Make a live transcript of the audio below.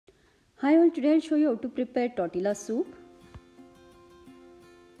Hi all, today I'll show you how to prepare tortilla soup.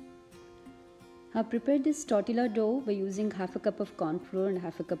 I've prepared this tortilla dough by using half a cup of corn flour and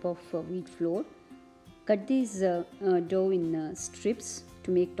half a cup of wheat flour. Cut this dough in strips to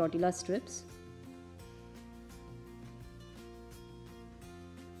make tortilla strips.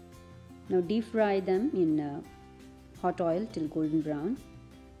 Now deep fry them in hot oil till golden brown.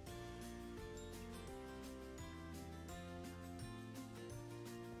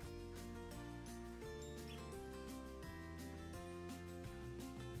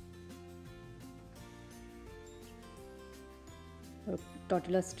 Our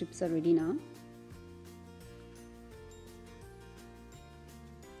tortilla strips are ready now.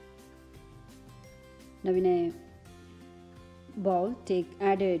 Now in a bowl,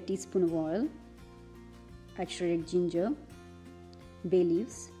 add a teaspoon of oil, add shredded ginger, bay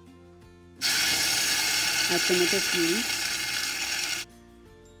leaves, add tomato puree,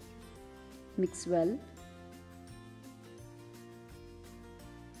 mix well.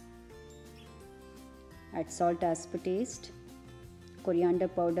 Add salt as per taste, coriander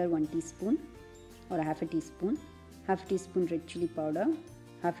powder 1 teaspoon or a half a teaspoon red chili powder,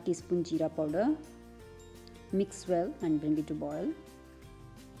 half teaspoon jeera powder. Mix well and bring it to boil.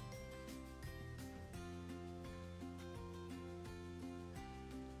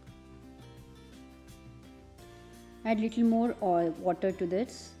 Add little more water to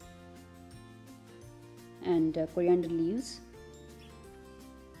this and coriander leaves.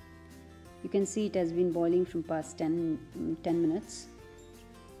 You can see it has been boiling from past 10 minutes.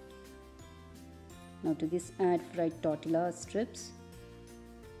 Now to this add fried tortilla strips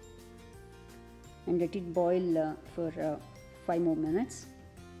and let it boil for 5 more minutes.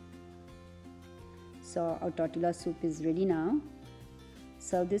 So our tortilla soup is ready now.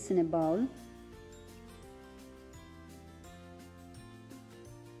 Serve this in a bowl.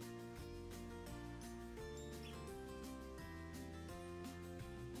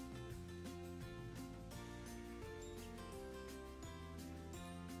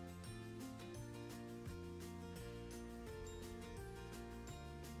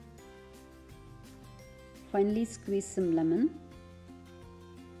 Finally, squeeze some lemon.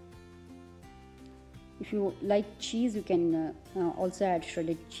 If you like cheese, you can also add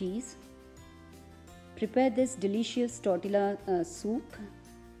shredded cheese. Prepare this delicious tortilla soup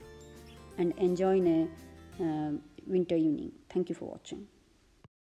and enjoy in a winter evening. Thank you for watching.